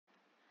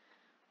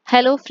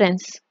Hello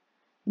friends,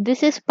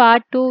 this is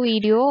part 2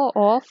 video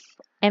of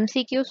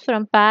MCQs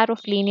from pair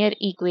of linear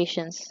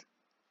equations.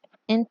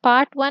 In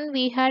part 1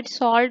 we had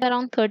solved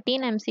around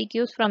 13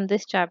 MCQs from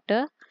this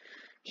chapter.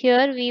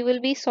 Here we will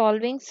be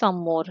solving some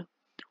more.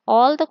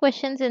 All the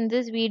questions in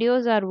this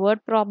videos are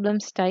word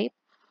problems type.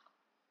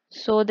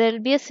 So there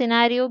will be a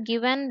scenario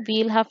given,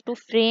 we'll have to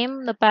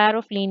frame the pair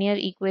of linear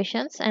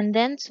equations and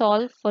then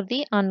solve for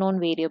the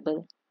unknown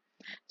variable.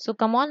 So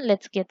come on,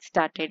 let's get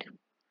started.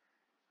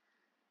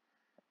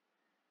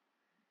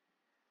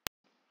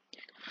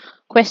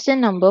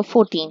 Question number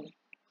 14.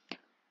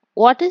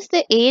 What is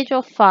the age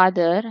of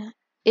father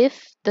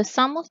if the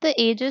sum of the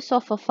ages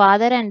of a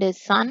father and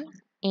his son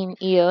in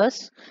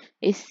years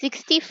is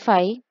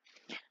 65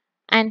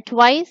 and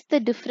twice the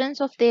difference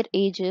of their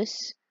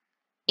ages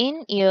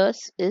in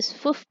years is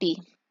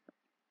 50?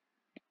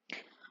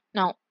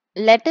 Now,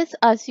 let us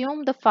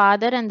assume the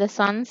father and the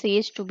son's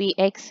age to be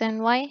x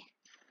and y.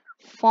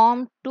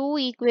 Form two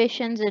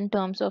equations in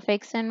terms of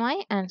x and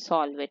y and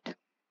solve it.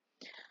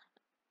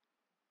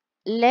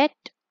 Let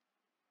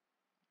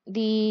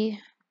the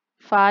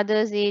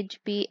father's age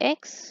be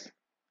x.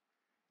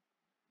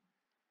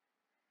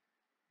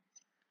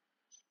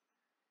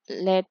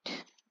 Let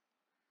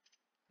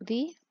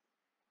the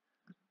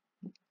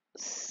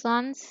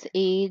son's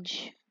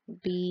age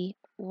be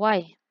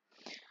y.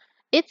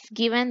 It's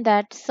given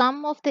that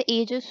sum of the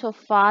ages of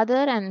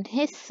father and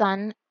his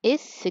son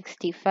is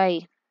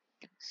 65.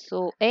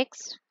 So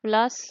x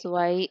plus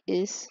y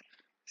is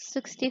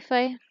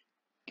 65.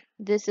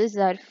 This is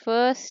our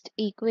first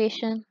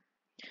equation.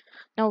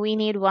 Now we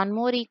need one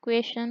more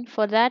equation.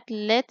 For that,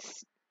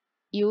 let's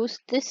use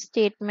this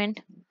statement.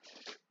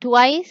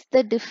 Twice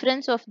the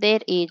difference of their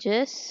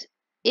ages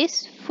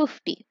is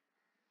 50.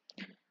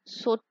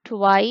 So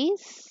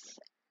twice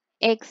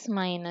x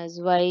minus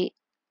y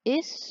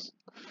is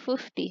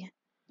 50.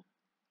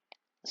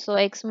 So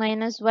x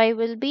minus y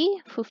will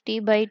be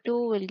 50 by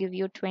 2 will give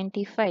you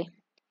 25.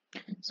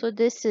 So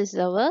this is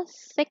our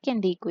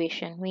second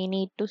equation. We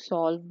need to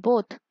solve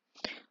both.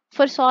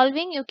 For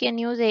solving, you can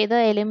use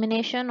either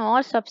elimination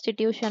or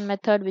substitution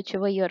method,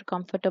 whichever you are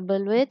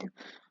comfortable with.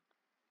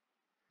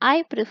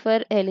 I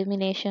prefer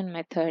elimination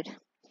method.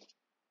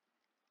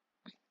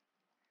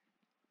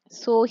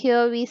 So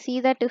here we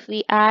see that if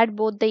we add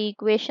both the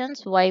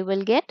equations, y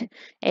will get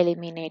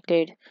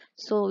eliminated.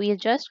 So we are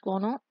just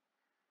going to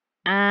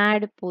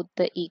add both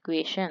the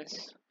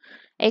equations.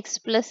 X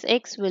plus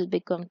x will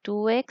become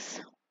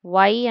 2x.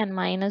 Y and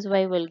minus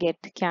y will get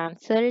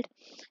cancelled.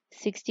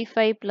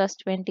 65 plus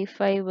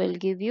 25 will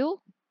give you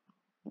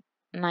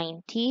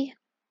 90.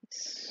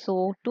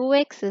 So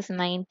 2x is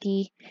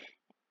 90.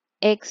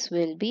 X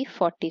will be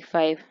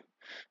 45.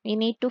 We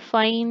need to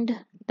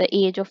find the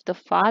age of the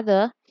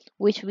father,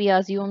 which we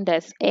assumed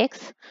as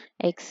x.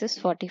 X is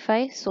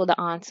 45. So the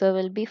answer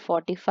will be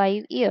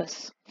 45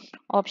 years.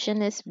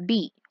 Option is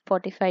B,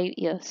 45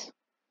 years.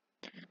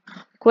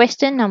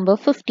 Question number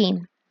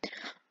 15.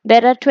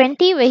 There are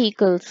 20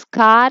 vehicles,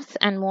 cars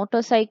and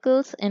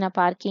motorcycles in a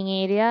parking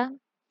area.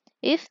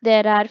 If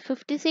there are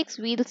 56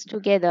 wheels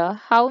together,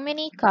 how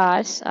many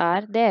cars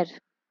are there?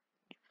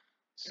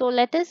 So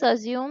let us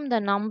assume the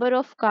number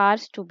of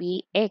cars to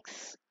be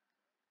x.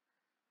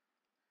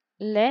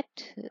 Let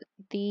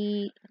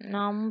the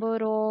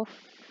number of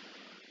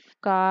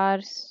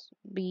cars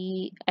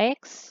be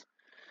x.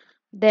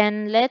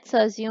 Then let's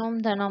assume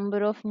the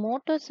number of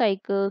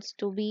motorcycles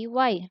to be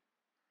y.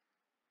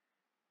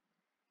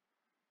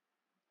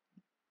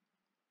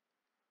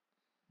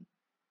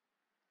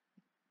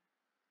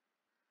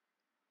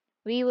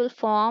 We will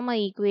form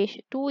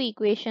two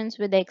equations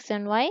with x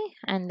and y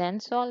and then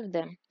solve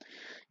them.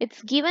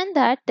 It's given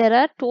that there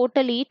are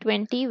totally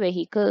 20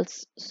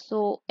 vehicles.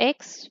 So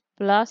x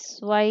plus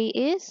y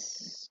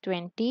is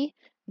 20.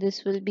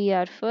 This will be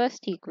our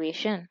first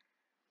equation.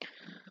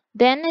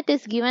 Then it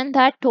is given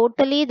that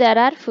totally there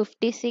are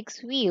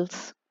 56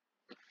 wheels.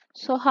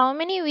 So how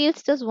many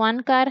wheels does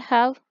one car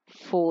have?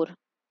 4.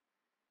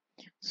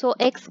 So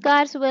x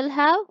cars will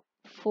have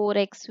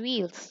 4x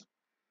wheels.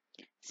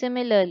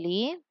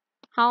 Similarly,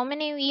 how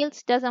many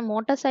wheels does a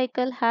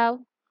motorcycle have?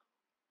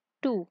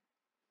 2.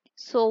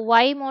 So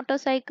y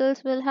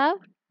motorcycles will have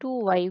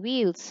 2y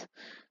wheels.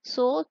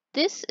 So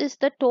this is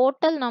the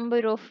total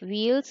number of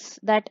wheels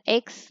that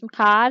x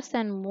cars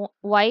and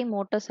y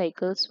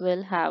motorcycles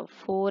will have.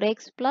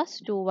 4x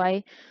plus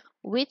 2y,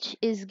 which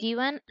is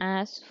given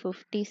as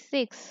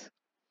 56.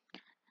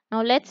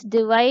 Now let's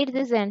divide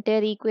this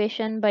entire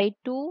equation by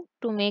 2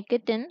 to make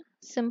it in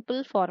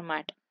simple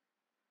format.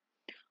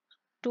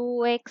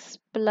 2x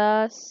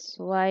plus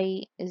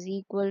y is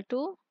equal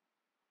to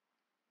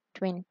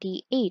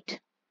 28.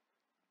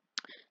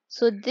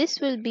 So this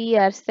will be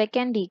our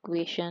second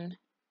equation.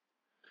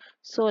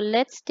 So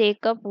let's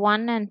take up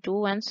 1 and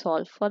 2 and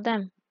solve for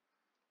them.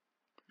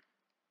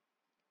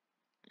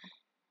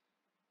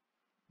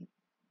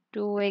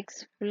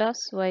 2x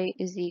plus y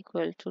is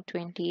equal to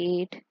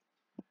 28.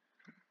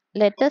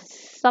 Let us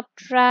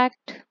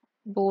subtract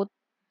both.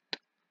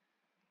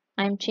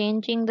 I'm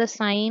changing the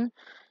sign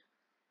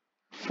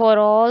for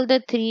all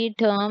the three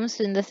terms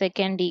in the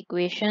second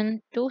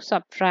equation to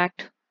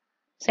subtract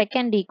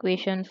second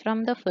equation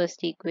from the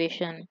first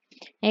equation.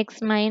 X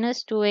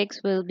minus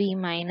 2x will be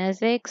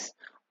minus x,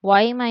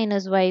 y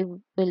minus y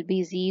will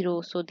be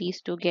 0, so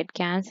these two get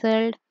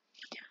cancelled.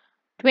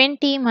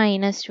 20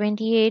 minus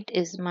 28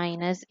 is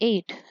minus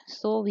 8,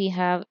 so we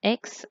have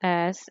x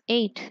as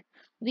 8.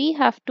 We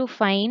have to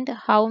find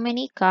how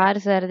many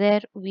cars are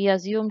there. We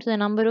assumed the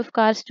number of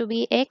cars to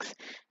be x.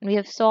 We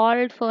have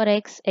solved for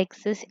x.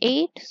 X is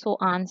 8, so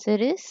answer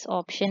is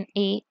option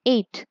A,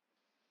 8.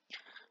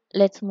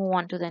 Let's move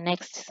on to the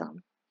next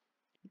sum.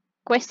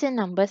 Question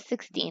number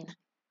 16.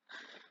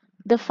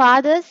 The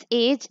father's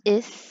age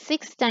is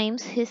 6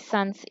 times his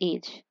son's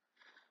age.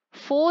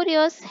 4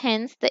 years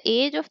hence, the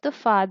age of the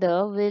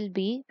father will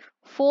be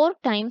 4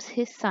 times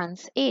his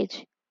son's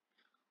age.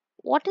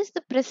 What is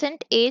the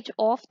present age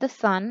of the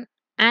son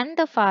and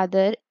the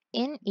father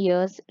in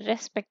years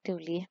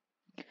respectively?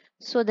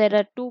 So there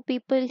are two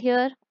people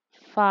here,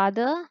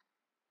 father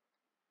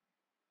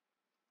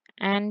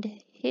and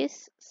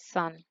his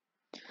son.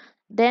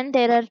 Then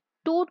there are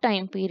two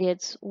time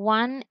periods.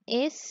 One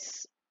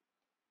is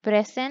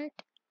present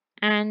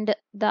and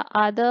the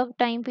other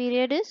time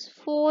period is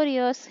 4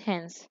 years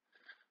hence.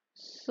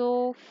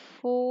 So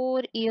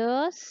 4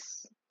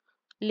 years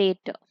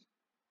later.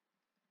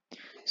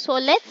 So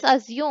let's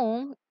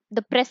assume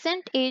the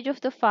present age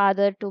of the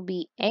father to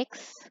be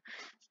x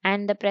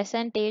and the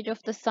present age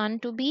of the son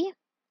to be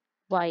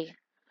y.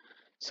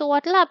 So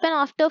what will happen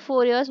after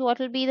 4 years? What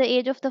will be the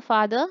age of the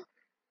father?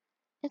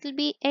 It will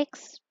be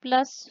x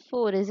plus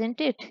 4,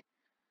 isn't it?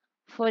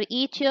 For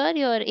each year,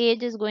 your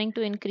age is going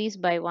to increase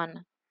by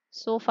 1.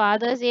 So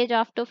father's age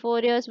after 4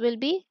 years will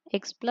be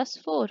x plus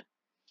 4.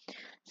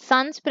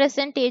 Son's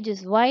present age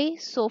is y.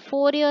 So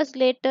 4 years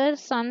later,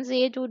 son's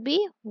age would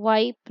be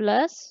y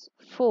plus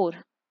 4.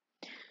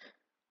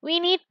 We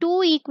need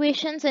two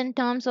equations in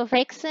terms of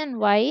x and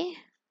y,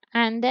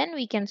 and then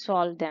we can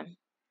solve them.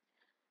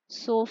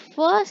 So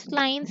first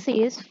line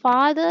says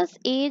father's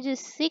age is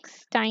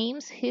 6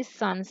 times his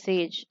son's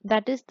age.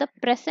 That is the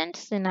present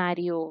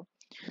scenario.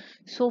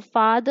 So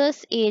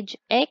father's age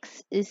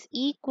x is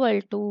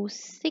equal to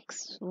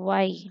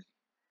 6y.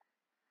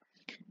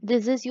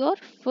 This is your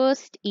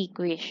first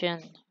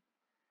equation.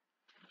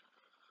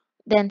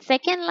 Then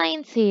second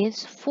line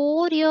says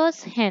 4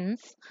 years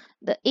hence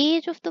the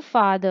age of the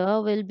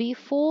father will be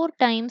 4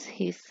 times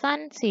his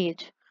son's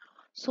age.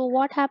 So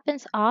what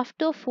happens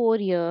after 4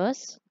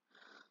 years?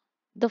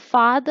 The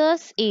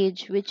father's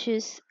age, which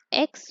is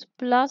x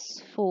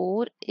plus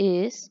 4,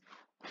 is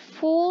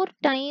 4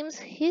 times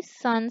his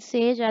son's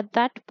age at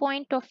that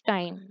point of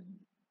time.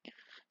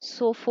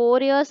 So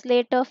 4 years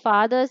later,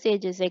 father's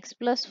age is x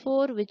plus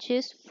 4, which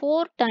is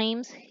 4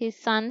 times his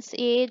son's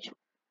age,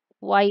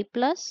 y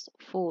plus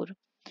 4.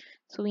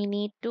 So we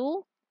need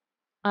to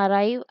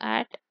arrive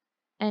at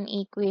an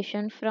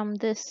equation from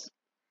this.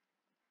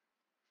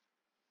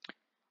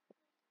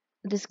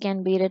 This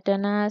can be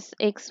written as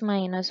x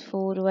minus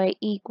 4y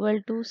equal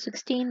to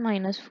 16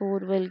 minus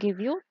 4 will give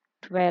you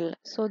 12.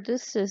 So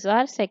this is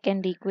our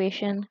second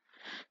equation.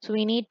 So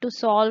we need to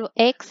solve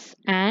x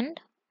and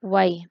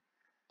y.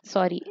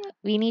 Sorry,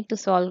 we need to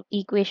solve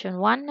equation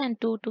 1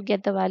 and 2 to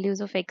get the values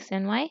of x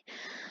and y.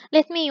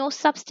 Let me use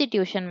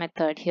substitution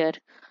method here.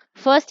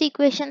 First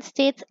equation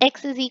states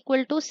x is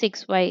equal to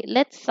 6y.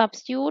 Let's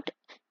substitute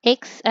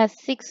x as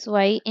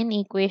 6y in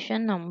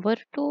equation number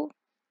 2.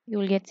 You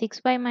will get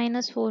 6y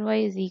minus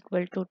 4y is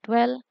equal to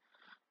 12.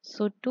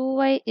 So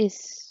 2y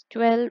is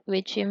 12,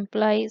 which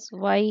implies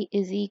y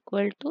is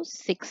equal to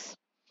 6.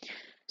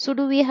 So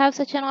do we have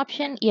such an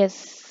option? Yes,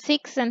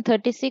 6 and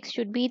 36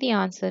 should be the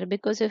answer,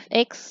 because if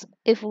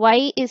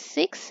y is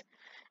 6,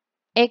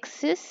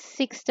 x is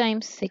 6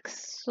 times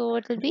 6. So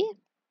it will be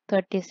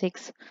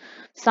 36.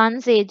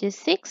 Son's age is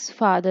 6,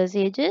 father's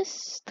age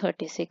is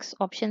 36.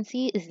 Option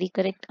C is the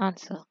correct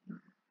answer.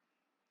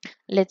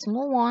 Let's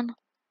move on.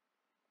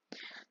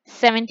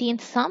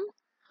 17th sum.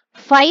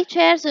 5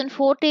 chairs and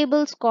 4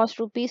 tables cost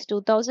rupees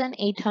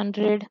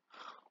 2,800,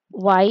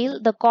 while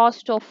the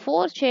cost of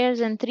 4 chairs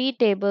and 3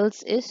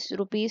 tables is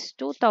rupees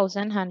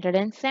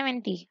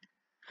 2,170.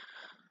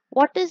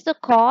 What is the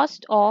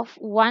cost of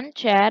 1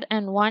 chair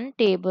and 1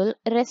 table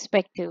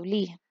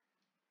respectively?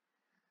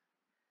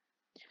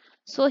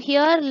 So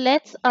here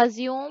let's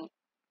assume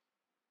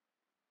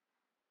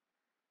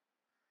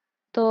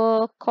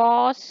the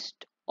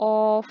cost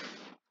of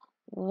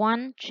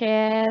 1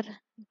 chair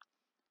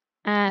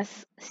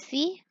as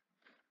C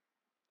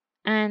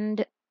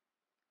and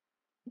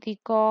the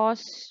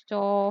cost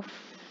of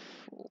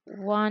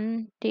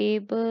 1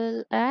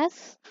 table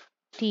as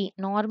T.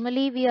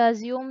 Normally we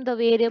assume the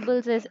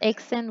variables as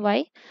X and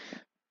Y.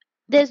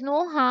 There's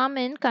no harm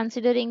in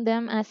considering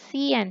them as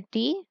C and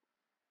T.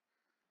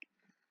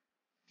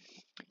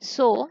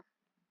 So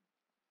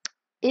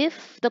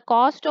if the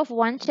cost of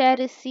 1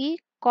 chair is C,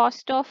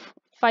 cost of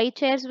 5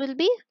 chairs will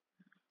be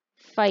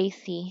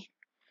 5C.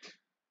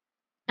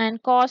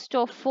 And cost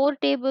of 4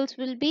 tables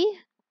will be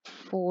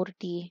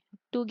 4T.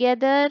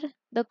 Together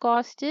the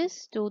cost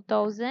is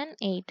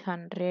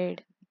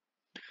 2,800.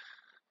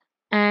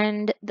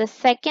 And the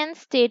second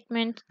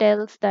statement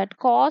tells that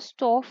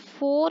cost of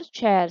 4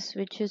 chairs,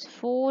 which is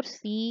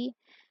 4C,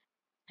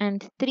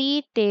 and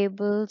 3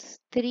 tables,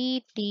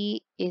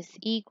 3T, is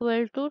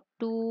equal to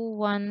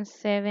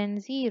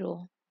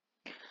 2170.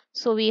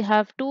 So we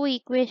have two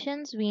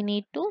equations. We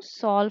need to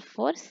solve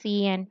for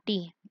C and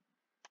T.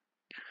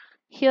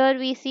 Here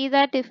we see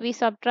that if we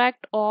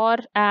subtract or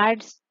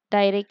add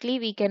directly,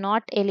 we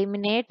cannot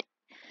eliminate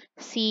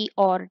C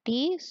or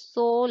T.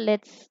 So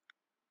let's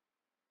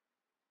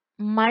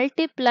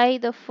multiply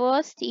the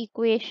first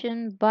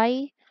equation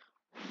by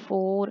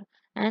 4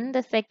 and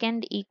the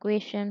second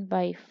equation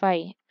by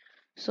 5.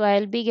 So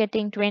I'll be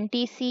getting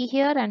 20C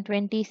here and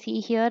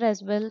 20C here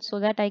as well, so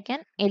that I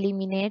can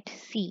eliminate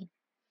C.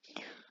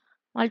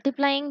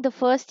 Multiplying the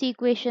first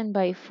equation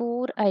by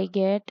 4, I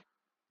get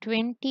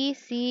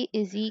 20C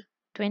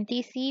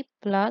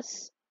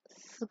plus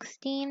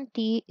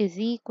 16T is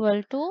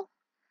equal to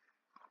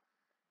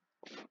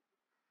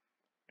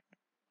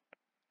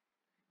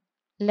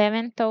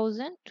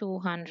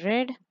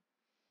 11,200.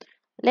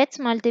 Let's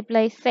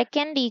multiply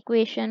second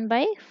equation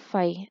by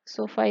 5.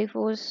 So 5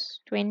 4s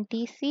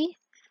 20C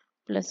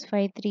plus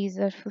 5 3s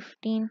are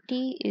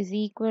 15T is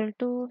equal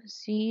to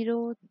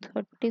 0,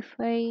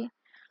 35,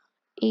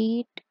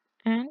 8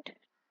 and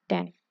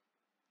 10.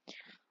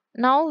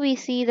 Now we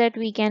see that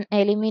we can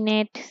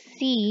eliminate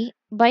C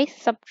by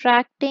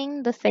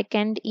subtracting the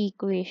second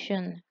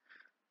equation.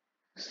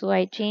 So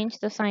I change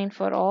the sign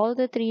for all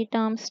the three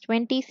terms.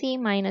 20C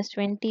minus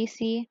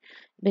 20C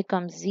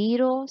becomes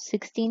 0.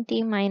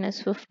 16T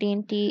minus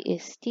 15T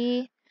is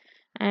T.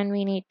 And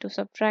we need to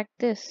subtract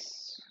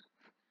this.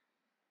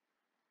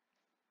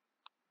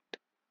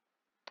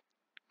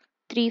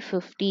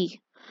 350.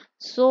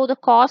 So the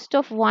cost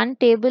of one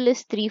table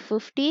is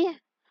 350.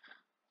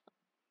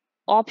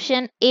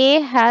 Option A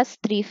has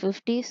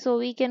 350, so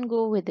we can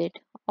go with it.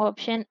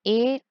 Option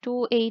A,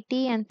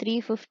 280 and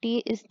 350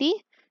 is the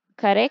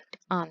correct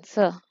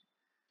answer.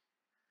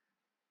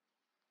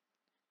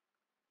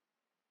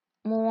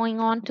 Moving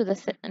on to the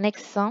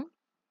next sum.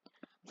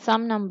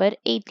 Sum number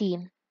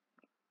 18.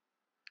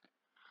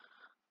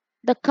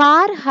 The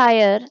car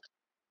hire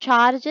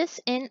charges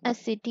in a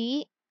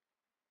city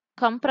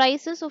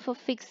comprises of a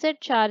fixed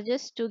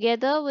charges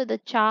together with a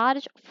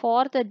charge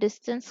for the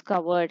distance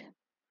covered.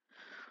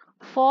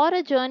 For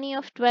a journey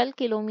of 12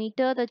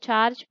 km, the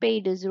charge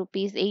paid is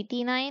rupees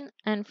 89,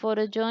 and for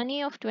a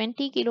journey of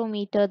 20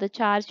 km, the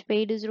charge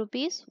paid is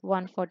rupees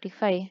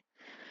 145.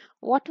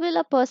 What will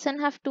a person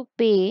have to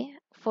pay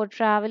for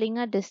traveling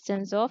a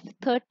distance of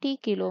 30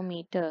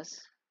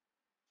 kilometers?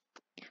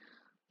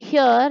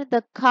 Here,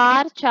 the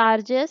car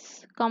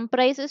charges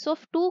comprises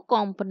of two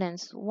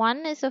components.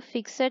 One is a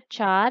fixed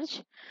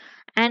charge,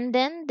 and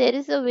then there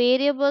is a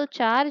variable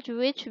charge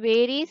which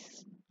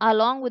varies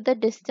along with the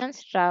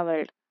distance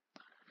traveled.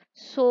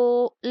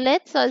 So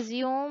let's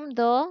assume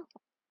the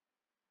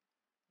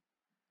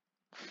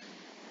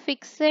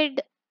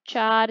fixed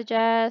charge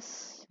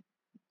as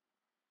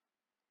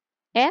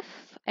F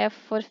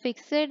for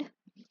fixed.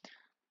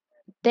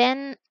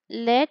 Then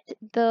let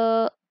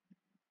the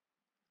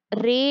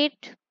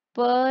rate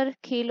per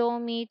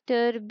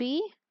kilometer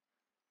be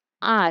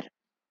R.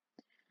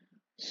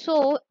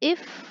 So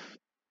if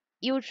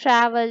you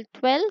travel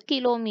 12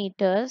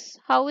 kilometers,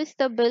 how is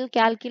the bill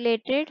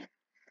calculated?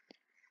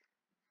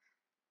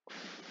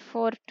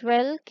 For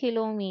 12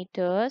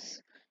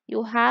 kilometers,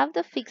 you have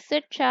the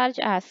fixed charge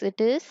as it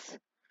is.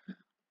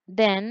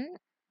 Then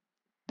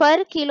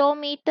per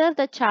kilometer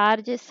the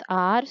charge is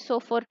R. So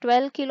for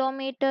 12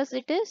 kilometers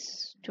it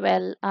is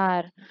 12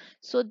 R.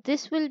 So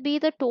this will be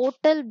the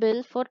total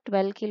bill for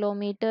 12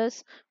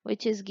 kilometers,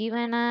 which is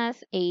given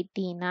as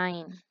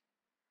 89.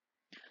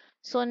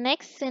 So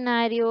next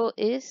scenario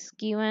is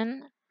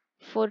given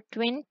for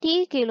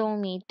 20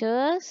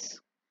 kilometers.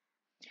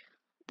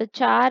 The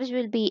charge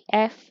will be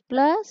F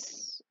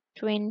plus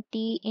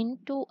 20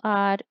 into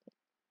R,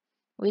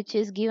 which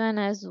is given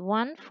as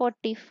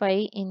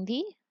 145 in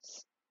the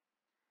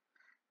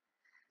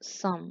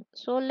sum.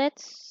 So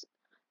let's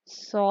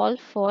solve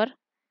for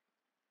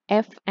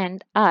F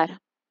and R.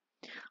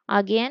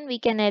 Again, we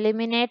can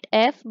eliminate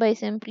F by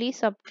simply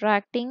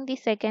subtracting the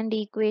second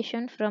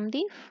equation from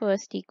the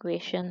first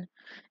equation.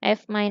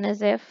 F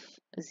minus F,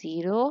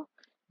 0.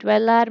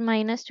 12R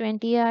minus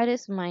 20R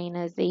is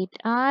minus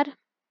 8R.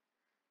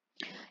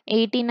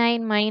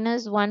 89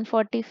 minus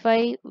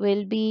 145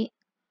 will be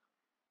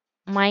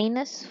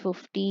minus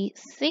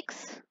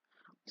 56.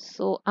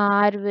 So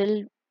R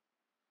will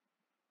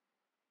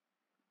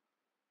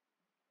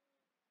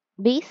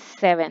be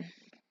 7.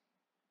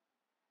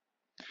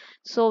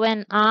 So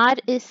when R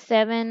is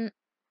 7,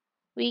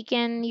 we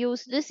can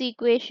use this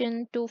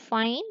equation to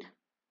find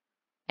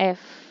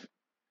F.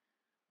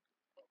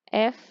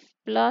 F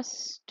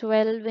plus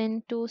 12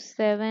 into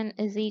 7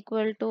 is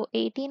equal to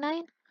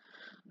 89.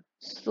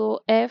 So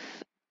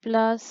F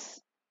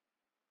plus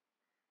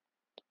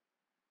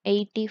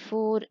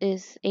 84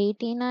 is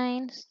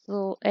 89.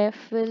 So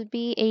F will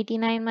be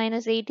 89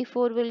 minus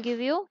 84 will give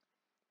you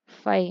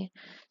 5.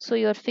 So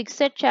your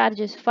fixed charge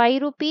is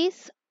 5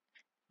 rupees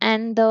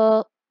and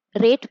the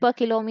rate per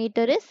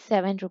kilometer is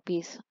 7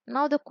 rupees.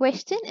 Now the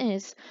question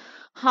is,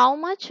 how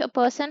much a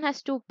person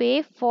has to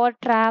pay for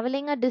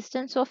traveling a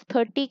distance of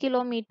 30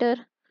 kilometer?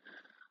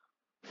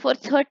 For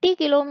 30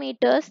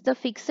 kilometers, the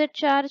fixed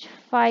charge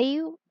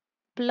 5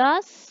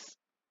 plus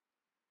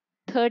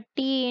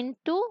 30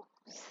 into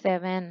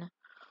 7.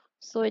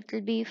 So it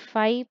will be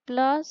 5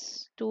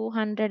 plus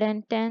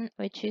 210,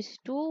 which is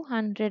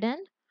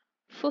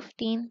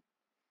 215.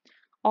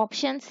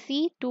 Option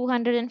C,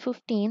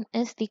 215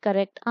 is the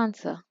correct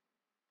answer.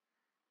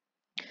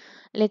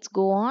 Let's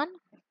go on.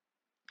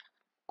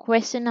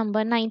 Question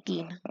number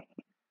 19.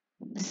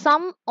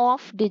 Sum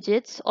of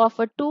digits of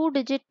a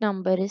two-digit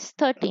number is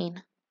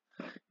 13.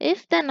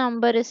 If the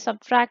number is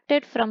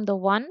subtracted from the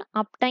one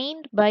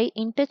obtained by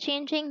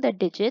interchanging the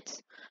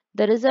digits,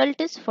 the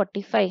result is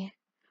 45.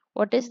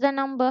 What is the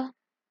number?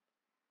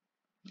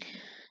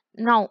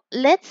 Now,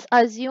 let's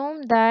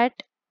assume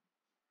that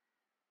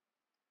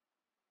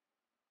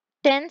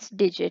tens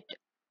digit.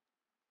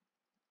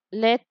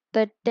 Let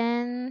the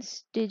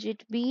tens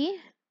digit be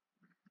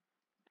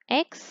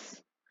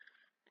x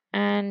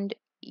and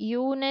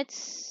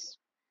units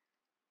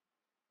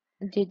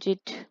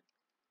digit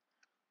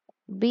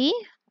be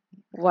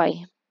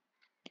y.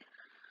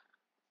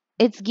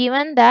 It's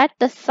given that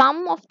the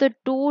sum of the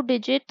two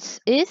digits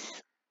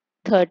is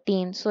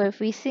 13. So if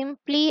we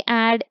simply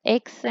add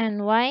x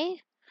and y,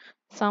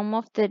 sum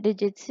of the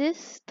digits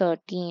is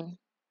 13.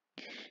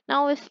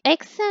 Now if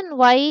x and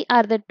y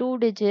are the two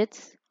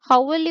digits,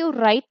 how will you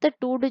write the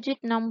two-digit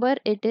number?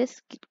 It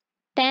is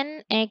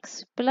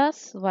 10x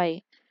plus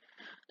y.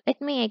 Let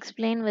me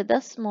explain with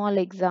a small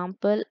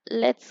example.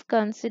 Let's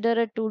consider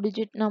a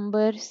two-digit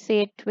number,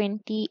 say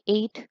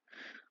 28.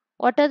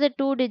 What are the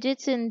two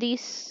digits in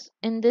this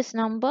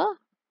number?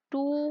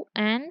 2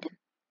 and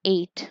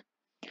 8.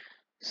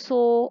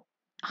 So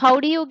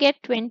how do you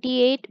get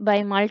 28?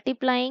 By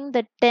multiplying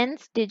the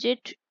tens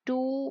digit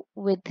 2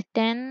 with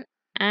 10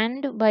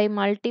 and by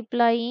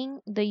multiplying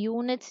the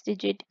units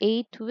digit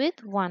 8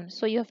 with 1.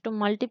 So you have to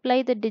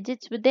multiply the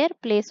digits with their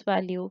place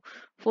value.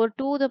 For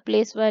 2 the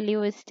place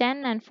value is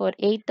 10 and for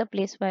 8 the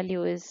place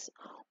value is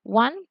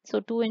 1.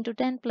 So 2 into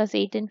 10 plus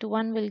 8 into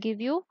 1 will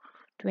give you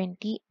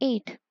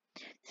 28.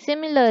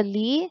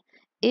 Similarly,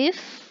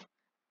 if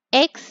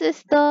x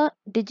is the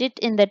digit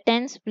in the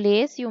tens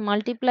place, you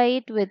multiply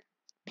it with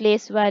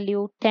place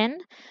value 10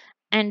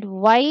 and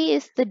y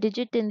is the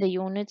digit in the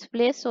units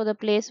place, so the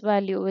place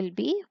value will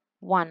be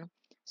 1.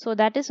 So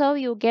that is how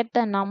you get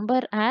the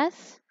number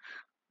as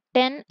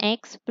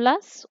 10x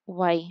plus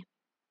y.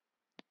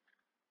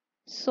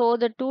 So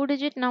the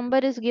two-digit number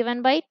is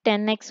given by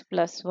 10x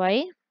plus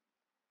y.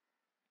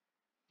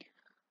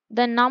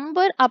 The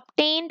number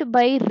obtained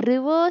by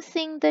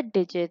reversing the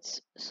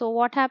digits. So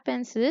what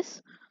happens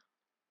is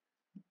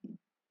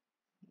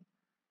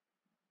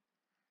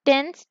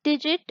tens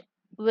digit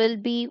will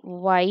be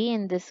y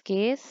in this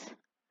case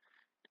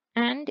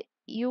and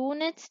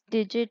units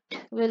digit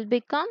will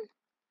become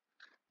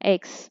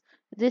x.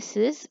 This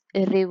is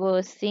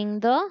reversing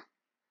the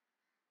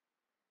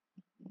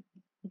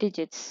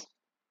digits.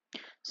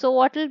 So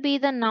what will be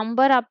the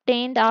number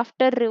obtained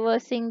after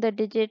reversing the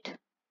digit?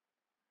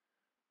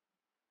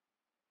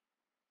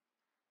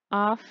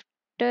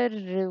 After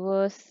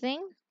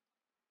reversing,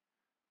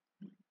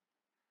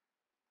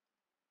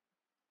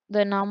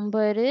 the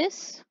number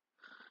is,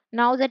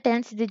 now the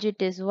tens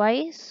digit is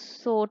y,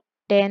 so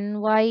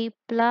 10y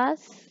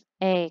plus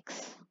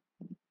x.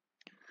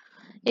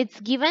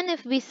 It's given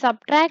if we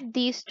subtract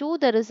these two,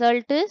 the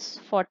result is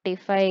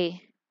 45.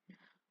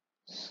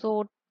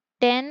 So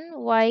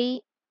 10y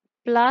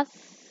plus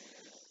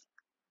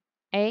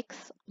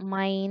x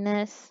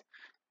minus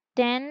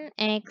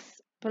 10x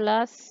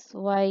plus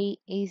y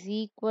is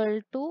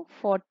equal to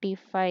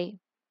 45.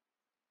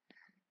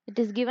 It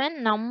is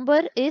given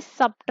number is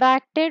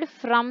subtracted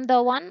from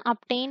the one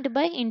obtained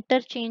by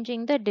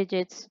interchanging the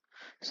digits.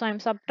 So I'm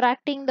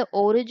subtracting the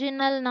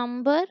original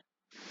number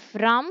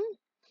from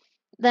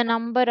the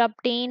number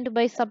obtained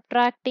by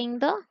subtracting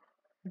the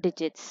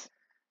digits.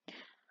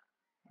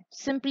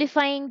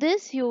 Simplifying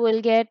this, you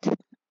will get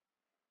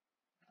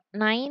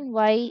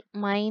 9y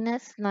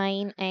minus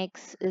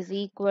 9x is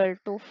equal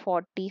to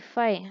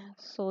 45.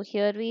 So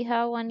here we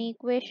have one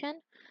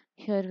equation.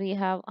 Here we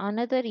have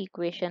another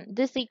equation.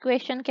 This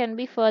equation can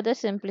be further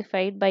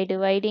simplified by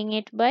dividing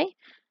it by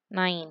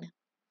 9.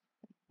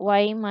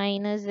 Y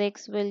minus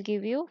x will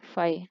give you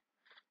 5.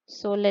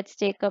 So let's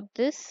take up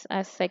this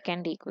as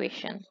second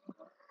equation.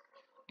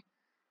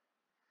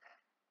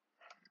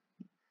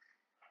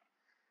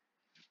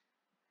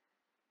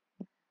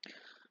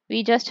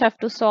 We just have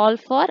to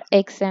solve for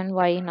x and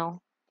y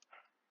now.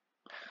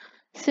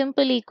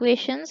 Simple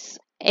equations,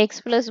 x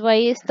plus y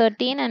is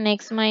 13 and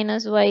x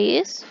minus y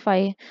is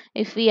 5.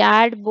 If we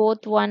add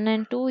both 1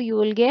 and 2, you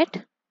will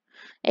get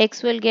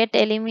x will get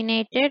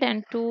eliminated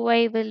and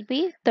 2y will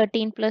be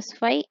 13 plus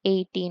 5,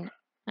 18.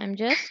 I'm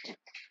just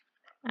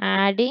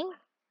adding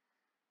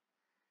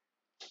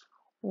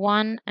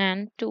 1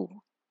 and 2.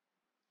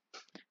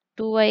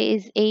 2y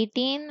is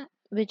 18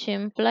 which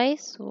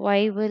implies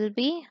y will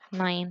be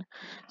 9.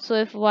 So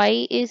if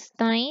y is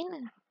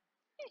 9,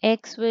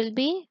 x will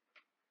be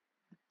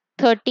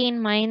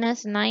 13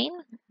 minus 9,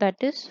 that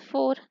is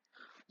 4.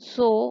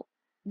 So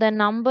the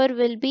number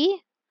will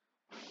be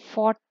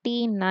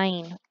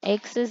 49.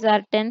 X is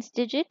our tens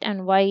digit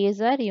and y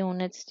is our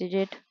units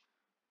digit.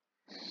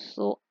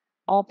 So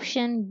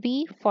option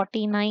B,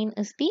 49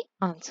 is the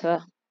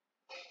answer.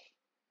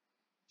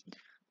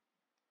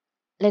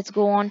 Let's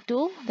go on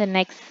to the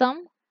next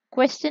sum.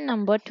 Question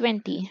number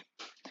 20.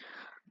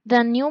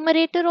 The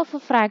numerator of a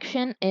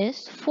fraction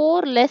is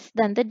 4 less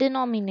than the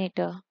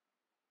denominator.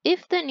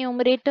 If the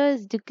numerator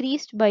is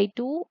decreased by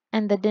 2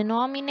 and the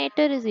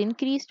denominator is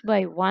increased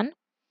by 1,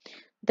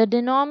 the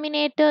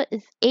denominator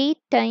is 8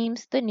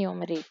 times the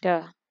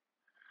numerator.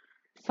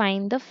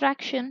 Find the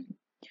fraction.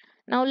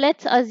 Now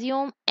let's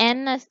assume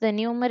n as the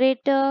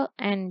numerator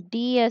and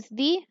d as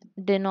the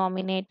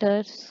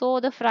denominator. So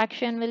the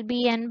fraction will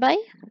be n by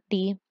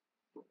d.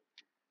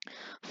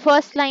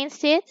 First line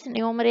states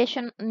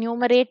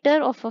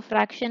numerator of a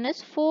fraction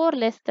is 4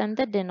 less than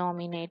the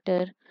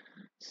denominator.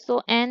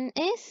 So n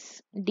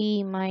is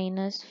d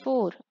minus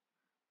 4.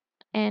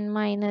 N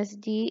minus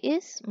d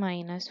is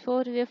minus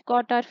 4. We've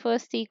got our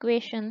first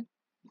equation.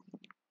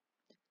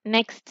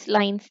 Next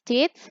line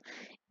states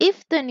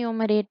if the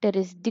numerator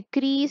is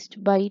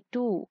decreased by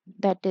 2,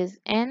 that is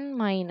n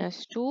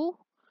minus 2,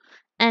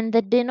 and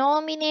the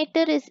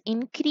denominator is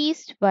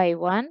increased by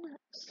 1,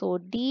 so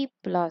d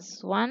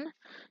plus 1,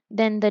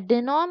 then the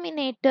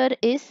denominator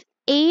is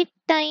 8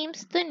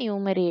 times the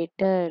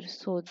numerator.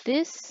 So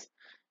this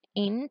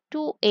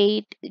into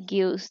 8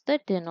 gives the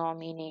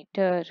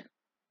denominator.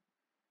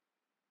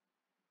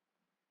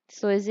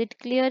 So is it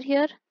clear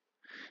here?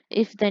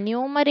 If the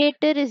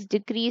numerator is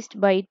decreased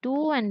by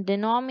 2 and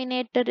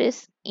denominator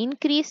is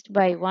increased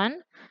by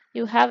 1,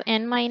 you have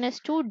n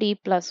minus 2 d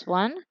plus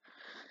 1.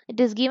 It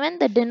is given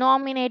the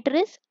denominator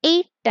is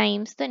 8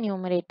 times the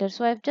numerator.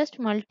 So I've just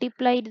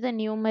multiplied the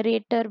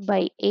numerator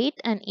by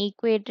 8 and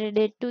equated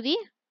it to the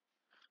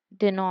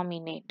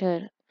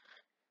denominator.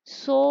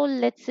 So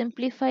let's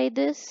simplify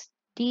this.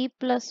 D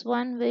plus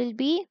 1 will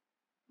be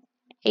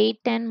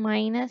 8n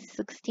minus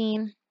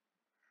 16.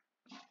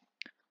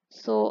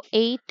 So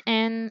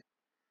 8n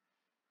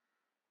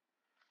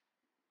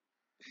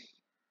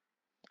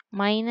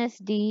minus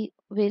d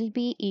will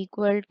be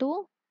equal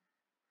to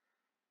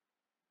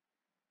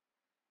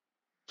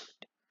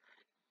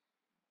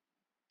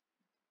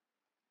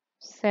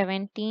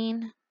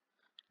 17.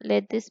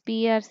 Let this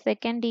be our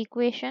second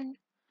equation.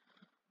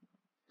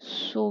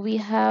 So we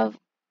have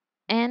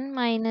n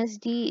minus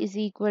d is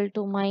equal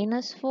to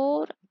minus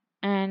 4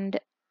 and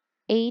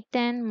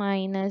 8n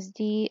minus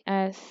d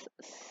as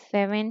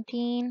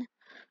 17.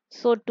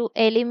 So to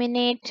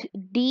eliminate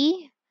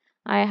d,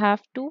 I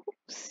have to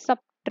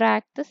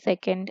subtract the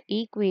second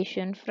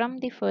equation from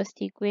the first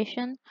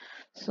equation.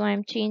 So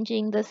I'm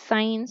changing the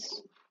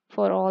signs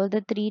for all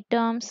the three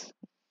terms.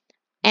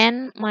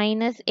 N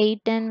minus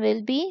 8n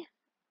will be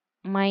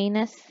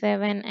minus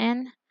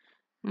 7n.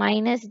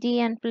 Minus d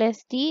and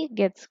plus d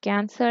gets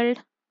cancelled.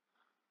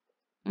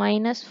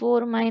 Minus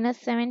 4 minus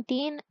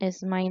 17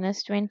 is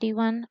minus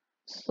 21.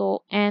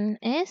 So n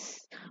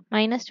is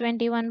minus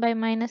 21 by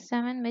minus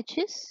 7, which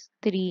is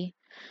 3.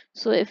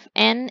 So if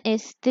n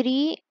is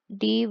 3,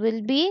 d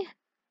will be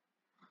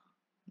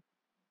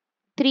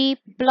 3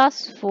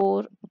 plus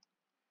 4,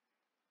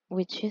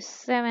 which is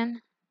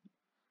 7.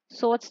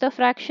 So what's the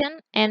fraction?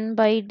 N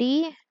by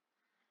d,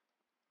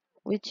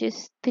 which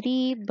is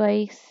 3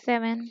 by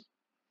 7.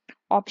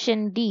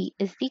 Option D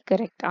is the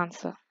correct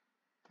answer.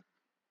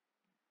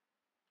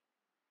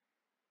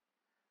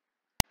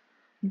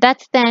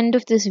 That's the end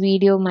of this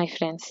video, my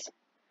friends.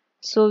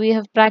 So we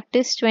have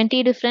practiced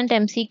 20 different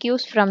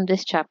MCQs from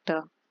this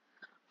chapter.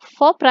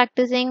 For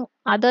practicing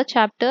other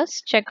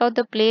chapters, check out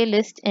the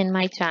playlist in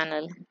my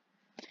channel.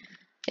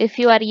 If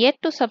you are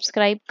yet to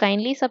subscribe,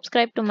 kindly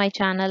subscribe to my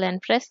channel and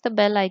press the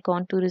bell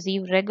icon to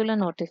receive regular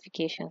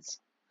notifications.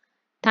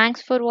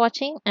 Thanks for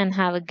watching and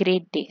have a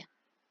great day.